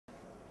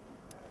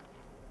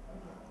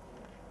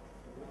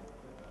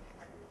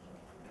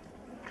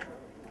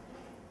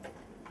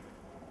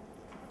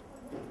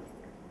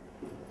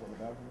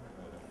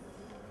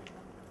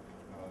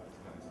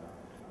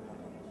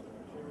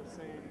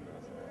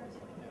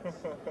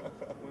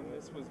When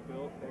this was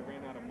built, they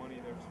ran out of money.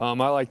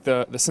 I like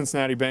the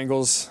Cincinnati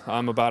Bengals.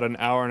 I'm about an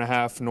hour and a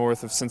half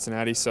north of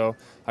Cincinnati, so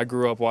I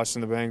grew up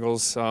watching the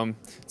Bengals.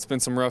 It's been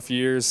some rough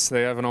years.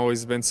 They haven't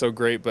always been so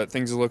great, but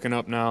things are looking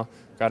up now.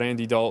 Got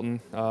Andy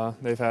Dalton.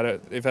 They've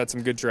had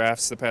some good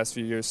drafts the past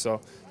few years, so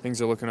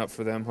things are looking up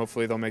for them.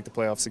 Hopefully they'll make the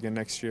playoffs again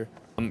next year.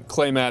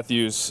 Clay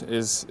Matthews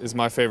is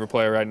my favorite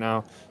player right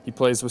now. He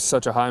plays with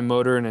such a high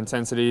motor and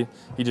intensity.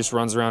 He just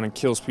runs around and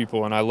kills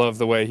people, and I love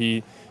the way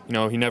he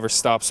never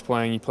stops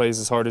playing. He plays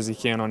as hard as he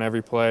can on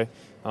every play.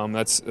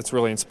 That's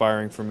really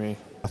inspiring for me.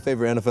 My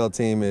favorite NFL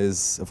team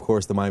is, of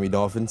course, the Miami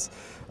Dolphins.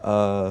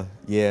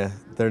 Yeah,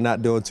 they're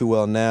not doing too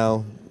well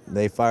now.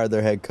 They fired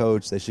their head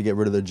coach. They should get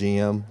rid of their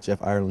GM. Jeff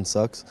Ireland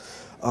sucks.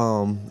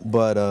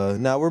 But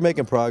now we're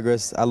making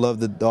progress. I love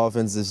the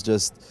Dolphins. It's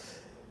just,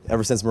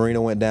 ever since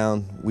Marino went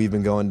down, we've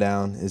been going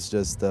down. It's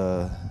just,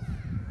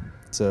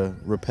 it's a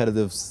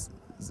repetitive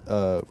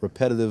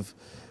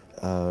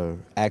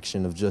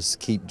action of just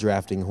keep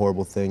drafting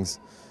horrible things.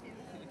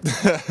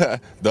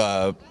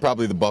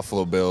 Probably the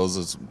Buffalo Bills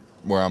is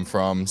where I'm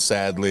from.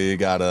 Sadly,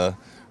 gotta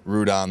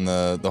root on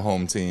the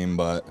home team,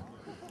 but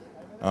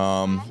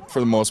for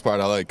the most part,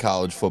 I like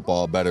college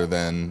football better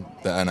than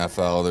the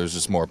NFL. There's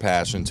just more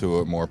passion to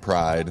it, more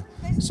pride.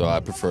 So I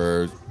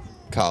prefer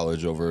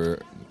college over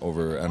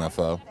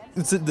NFL.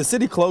 The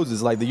city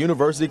closes, like the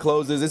university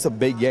closes. It's a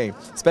big game,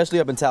 especially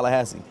up in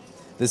Tallahassee.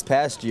 This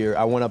past year,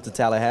 I went up to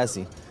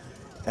Tallahassee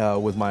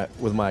with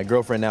my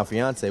girlfriend, now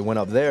fiance. Went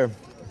up there,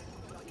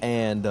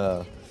 and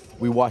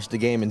we watched the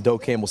game in Doe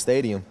Campbell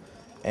Stadium,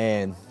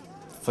 and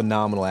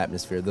phenomenal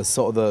atmosphere.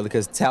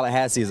 Because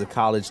Tallahassee is a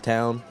college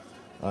town.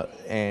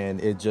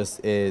 And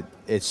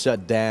it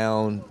shut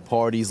down,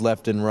 parties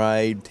left and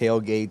right,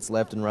 tailgates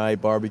left and right,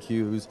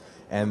 barbecues,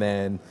 and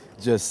then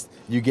just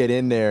you get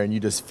in there and you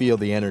just feel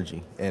the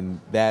energy,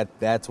 and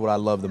that's what I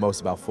love the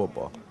most about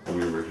football.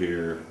 We were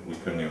here, we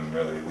couldn't even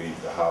really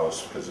leave the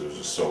house because it was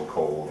just so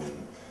cold and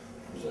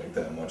there was like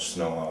that much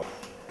snow out.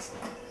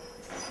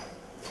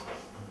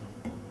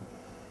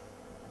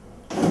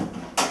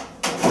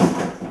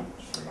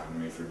 Just reminded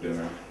me for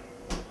dinner.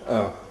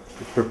 Oh,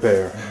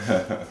 prepare.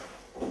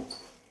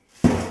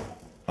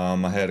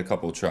 I had a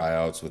couple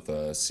tryouts with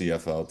the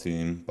CFL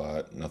team,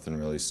 but nothing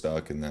really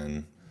stuck. And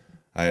then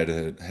I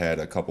had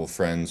a couple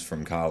friends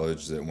from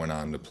college that went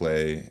on to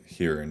play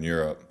here in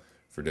Europe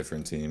for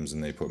different teams,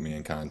 and they put me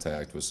in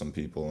contact with some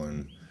people,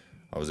 and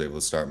I was able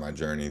to start my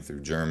journey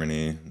through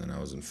Germany. Then I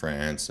was in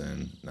France,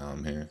 and now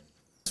I'm here.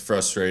 It's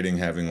frustrating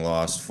having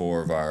lost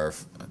 4 of our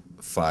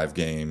 5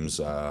 games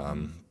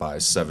by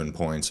 7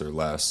 points or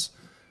less.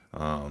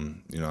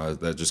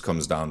 That just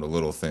comes down to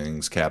little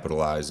things,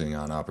 capitalizing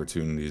on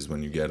opportunities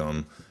when you get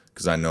them.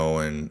 Because I know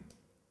in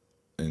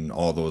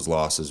all those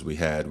losses we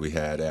had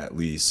at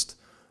least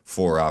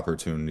 4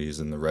 opportunities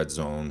in the red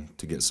zone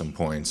to get some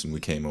points, and we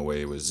came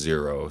away with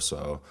 0.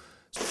 So.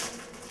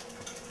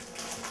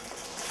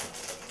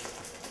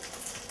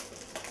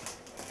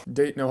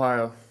 Dayton,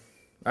 Ohio.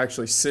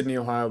 Actually, Sydney,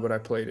 Ohio, but I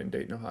played in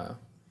Dayton, Ohio.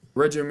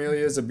 Reggio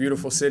Emilia is a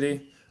beautiful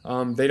city.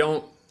 They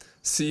don't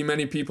see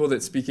many people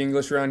that speak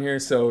English around here,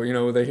 so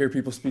they hear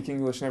people speak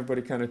English and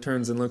everybody kind of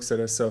turns and looks at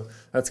us, so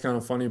that's kind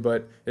of funny.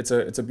 But it's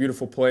a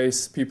beautiful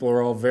place. People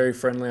are all very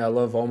friendly. I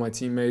love all my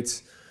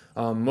teammates.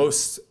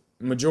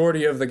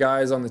 Majority of the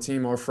guys on the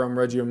team are from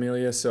Reggio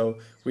Emilia, so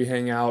we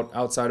hang out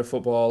outside of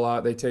football a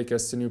lot. They take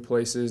us to new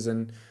places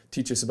and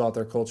teach us about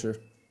their culture.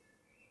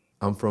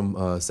 I'm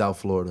from South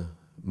Florida,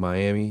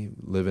 Miami,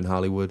 live in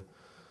Hollywood.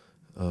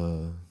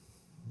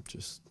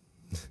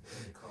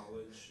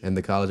 And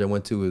the college I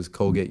went to is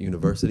Colgate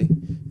University.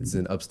 It's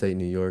in upstate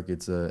New York.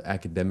 It's an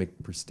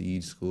academic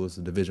prestige school. It's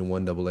a Division I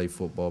AA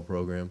football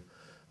program.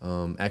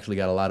 Actually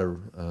got a lot of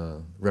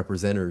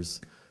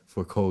representatives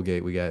for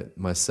Colgate. We got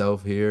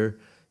myself here,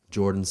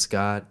 Jordan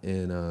Scott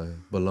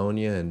in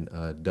Bologna, and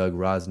Doug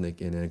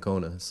Rosnick in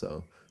Ancona.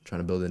 So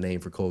trying to build a name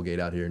for Colgate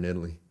out here in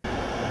Italy.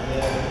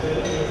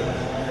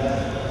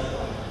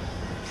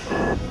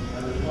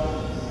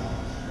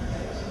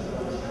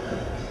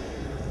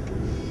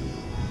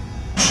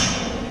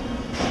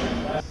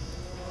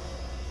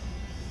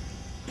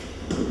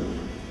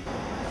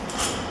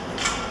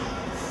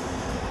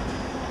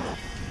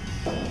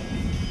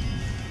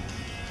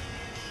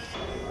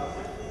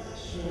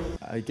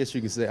 I guess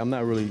you could say I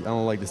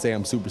don't like to say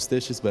I'm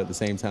superstitious, but at the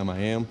same time I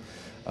am.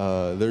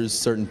 There's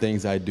certain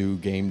things I do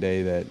game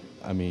day that,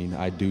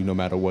 I do no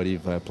matter what.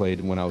 If I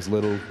played when I was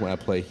little, when I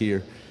play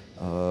here.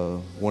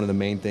 One of the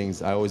main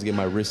things, I always get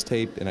my wrist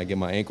taped and I get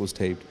my ankles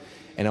taped,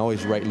 and I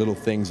always write little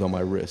things on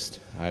my wrist.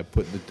 I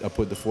put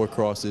the 4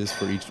 crosses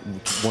for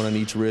one on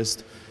each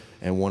wrist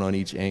and 1 on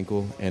each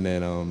ankle, and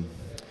then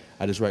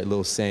I just write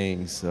little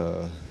sayings.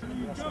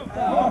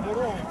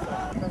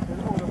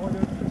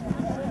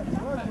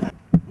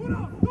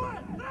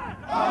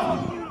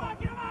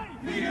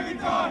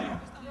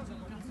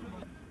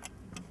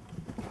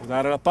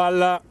 Dare la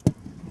palla.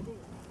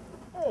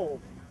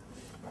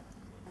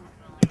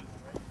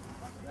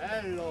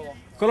 Bello.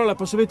 Però le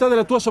possibilità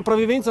della tua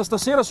sopravvivenza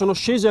stasera sono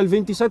scese al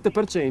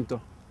 27%.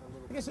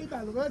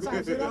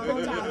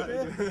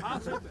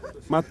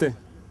 Matte,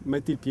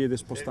 metti il piede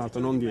spostato,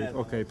 non dietro.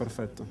 Ok,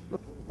 perfetto.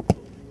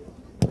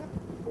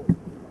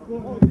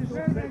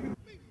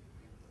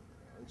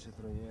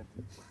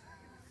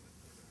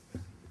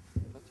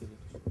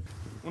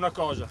 Una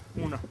cosa,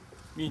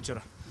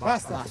 vincere.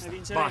 Basta.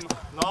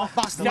 No,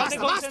 Siate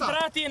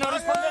concentrati e non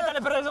rispondete alle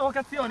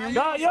provocazioni.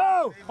 Dai,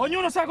 oh!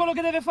 Ognuno sa quello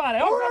che deve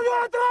fare. 1, 2,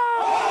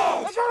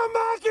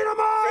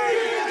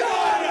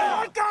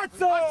 3!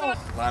 Cazzo!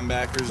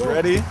 Linebackers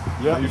ready?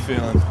 Yeah. How you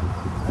feeling?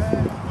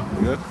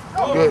 Good?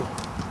 Good.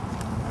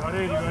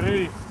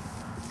 Ready.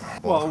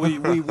 Well,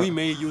 we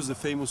may use the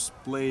famous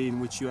play in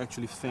which you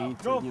actually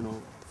feint, you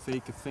know,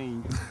 fake a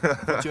feint.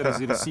 But you're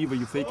as a receiver,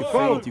 you fake a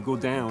feint, you go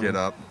down. Get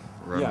up,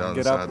 run down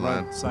get the up,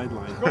 sideline. run,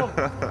 sideline.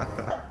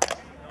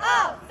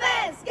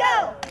 Offense,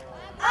 go!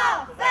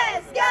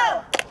 Offense,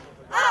 go!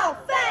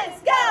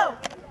 Offense, go!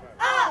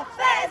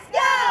 Offense,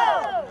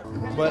 go!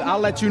 But I'll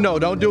let you know.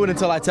 Don't do it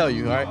until I tell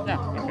you, all right? Yeah,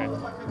 okay.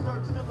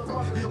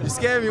 You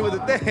scared me with the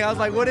thing. I was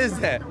like, what is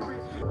that?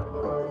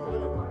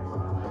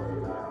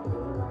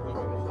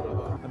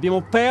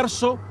 Abbiamo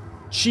perso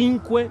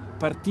 5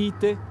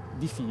 partite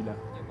di fila.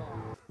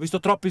 Ho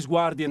visto troppi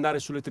sguardi andare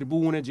sulle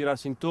tribune,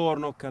 girarsi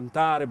intorno,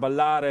 cantare,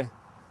 ballare.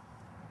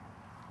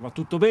 Va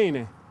tutto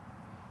bene,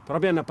 però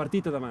abbiamo una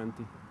partita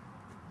davanti.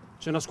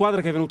 C'è una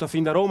squadra che è venuta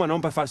fin da Roma non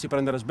per farsi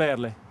prendere a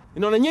sberle. E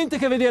non ha niente a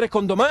che vedere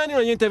con domani,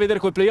 non ha niente a che vedere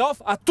col playoff,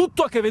 ha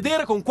tutto a che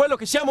vedere con quello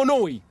che siamo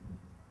noi.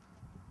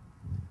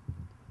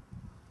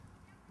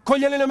 Con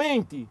gli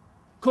allenamenti,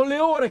 con le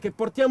ore che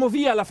portiamo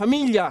via alla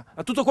famiglia,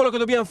 a tutto quello che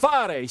dobbiamo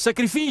fare, i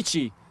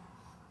sacrifici,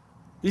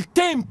 il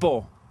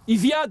tempo, i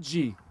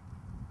viaggi.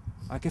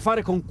 Ha a che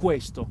fare con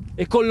questo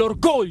e con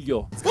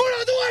l'orgoglio. 1, 2,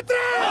 3!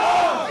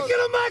 Chi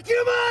non mai!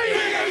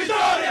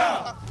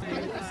 Vittoria!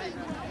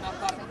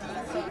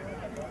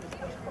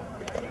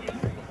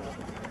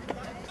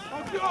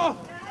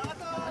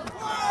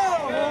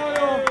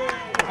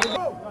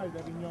 Vai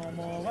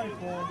Davignomo, vai in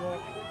fondo.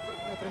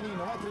 Vai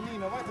Trenino.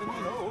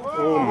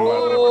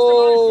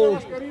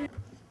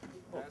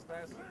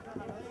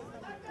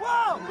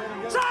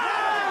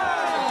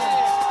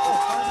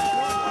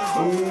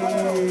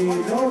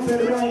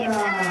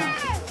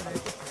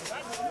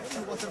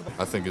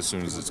 I think as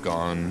soon as it's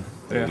gone,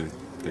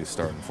 they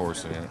start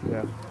enforcing it.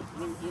 Yeah.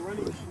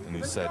 And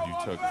he said you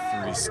took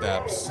 3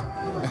 steps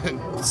and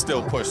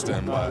still pushed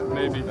him, but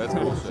Maybe. that's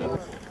bullshit.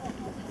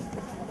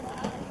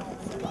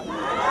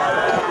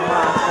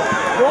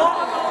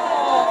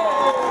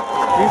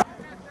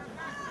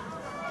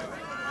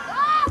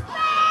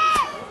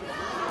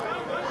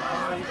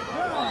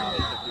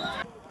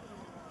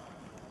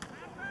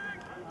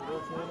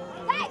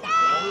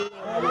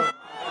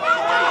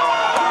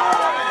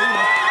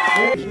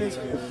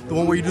 The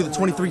one where you do the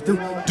 23 through,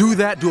 do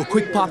that, do a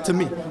quick pop to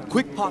me.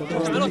 Quick pop to me.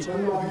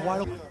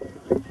 Wide open.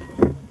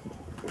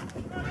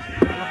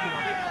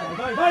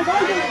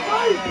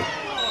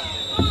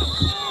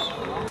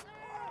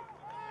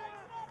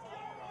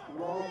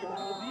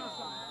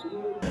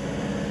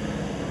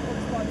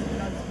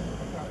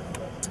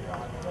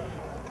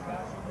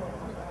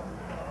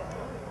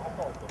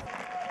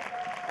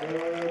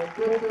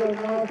 Tutto il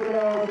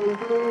nostro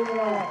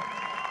disegno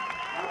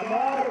a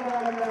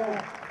Morgan.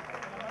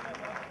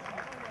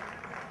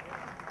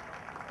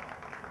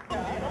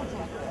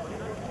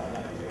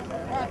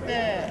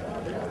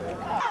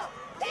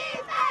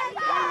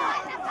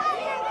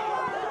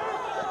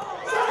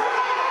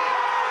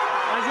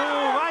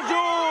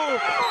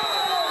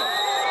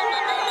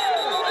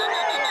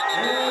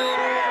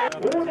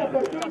 Una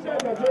partita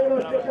davvero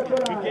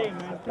spettacolare.